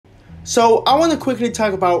So I want to quickly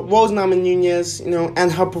talk about Rose Namajunas,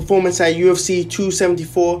 and her performance at UFC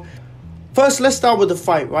 274. First, let's start with the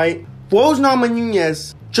fight, right? Rose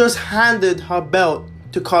Namajunas just handed her belt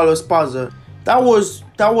to Carla Esparza. That was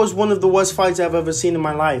one of the worst fights I've ever seen in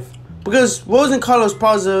my life. Because Rose and Carla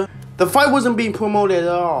Esparza, the fight wasn't being promoted at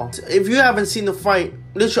all. If you haven't seen the fight,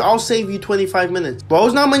 literally, I'll save you 25 minutes.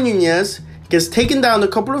 Rose Namajunas gets taken down a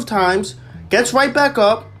couple of times, gets right back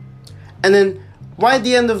up, and then right at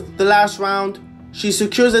the end of the last round, she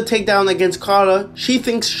secures a takedown against Carla. She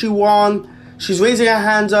thinks she won. She's raising her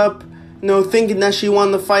hands up, thinking that she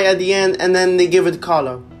won the fight at the end, and then they give it to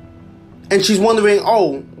Carla. And she's wondering,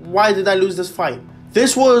 oh, why did I lose this fight?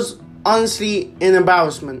 This was honestly an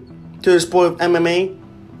embarrassment to the sport of MMA,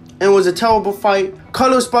 and it was a terrible fight.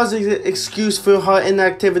 Carla Esparza's excuse for her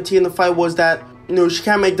inactivity in the fight was that, she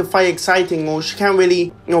can't make the fight exciting, or she can't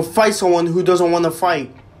really, fight someone who doesn't want to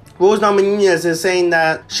fight. Rose Namajunas is saying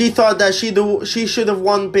that she thought that she should have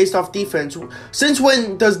won based off defense. Since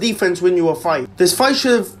when does defense win you a fight? This fight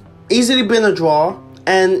should have easily been a draw,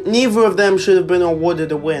 and neither of them should have been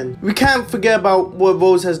awarded a win. We can't forget about what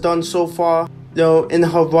Rose has done so far, in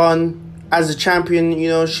her run as a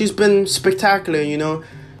champion. She's been spectacular.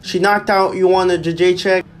 She knocked out Joanna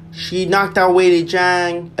Jędrzejczyk. She knocked out Weili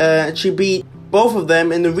Zhang. She beat both of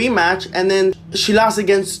them in the rematch, and then she lost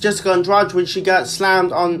against Jessica Andrade when she got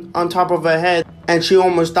slammed on top of her head and she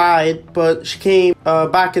almost died, but she came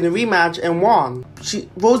back in the rematch and won.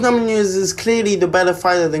 Rose Namajunas is clearly the better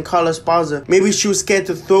fighter than Carla Esparza. Maybe she was scared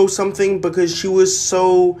to throw something because she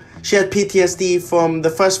had PTSD from the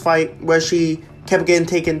first fight where she kept getting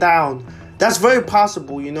taken down. That's very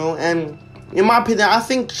possible, and in my opinion, I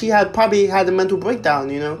think she probably had a mental breakdown,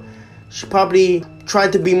 She probably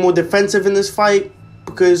tried to be more defensive in this fight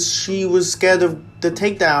because she was scared of the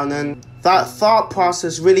takedown, and that thought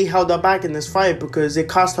process really held her back in this fight because it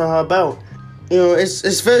cost her belt.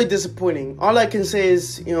 It's very disappointing. All I can say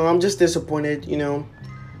is, I'm just disappointed,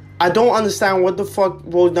 I don't understand what the fuck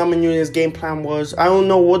Rose Namajunas' game plan was. I don't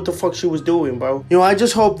know what the fuck she was doing, bro. I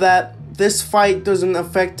just hope that this fight doesn't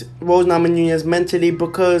affect Rose Namajunas mentally,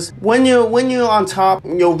 because when you're on top,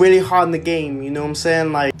 you're really hard in the game, what I'm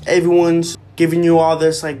saying? Like, everyone's giving you all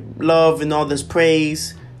this love and all this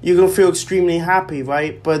praise. You're gonna feel extremely happy,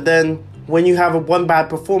 right? But then when you have one bad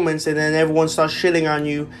performance and then everyone starts shitting on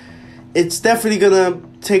you, it's definitely gonna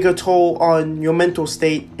take a toll on your mental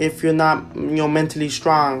state if you're not, mentally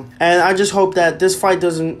strong. And I just hope that this fight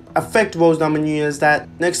doesn't affect Rose Namajunas, that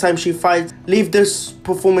next time she fights, leave this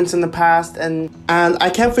performance in the past. And I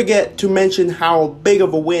can't forget to mention how big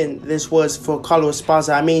of a win this was for Carla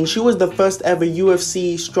Esparza. I mean, she was the first ever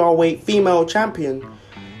UFC strawweight female champion.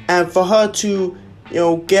 And for her to,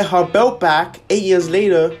 get her belt back 8 years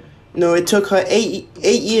later, it took her eight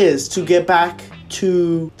years to get back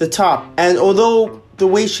to the top. And although the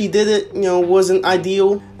way she did it, wasn't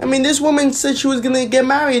ideal, I mean, this woman said she was gonna get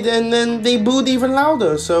married and then they booed even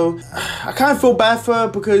louder. So I kind of feel bad for her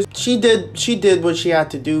because she did what she had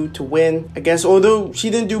to do to win, I guess. Although she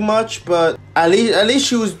didn't do much, but at least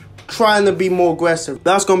she was trying to be more aggressive.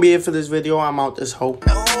 That's gonna be it for this video. I'm out this hoe. The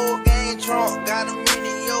whole gang drunk, got a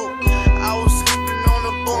video. I was sleeping on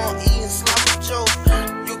the bone, eating sloppy Joe.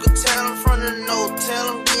 You could tell I'm from the note, tell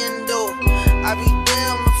I'm getting dope. I be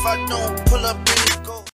damned if I don't pull up in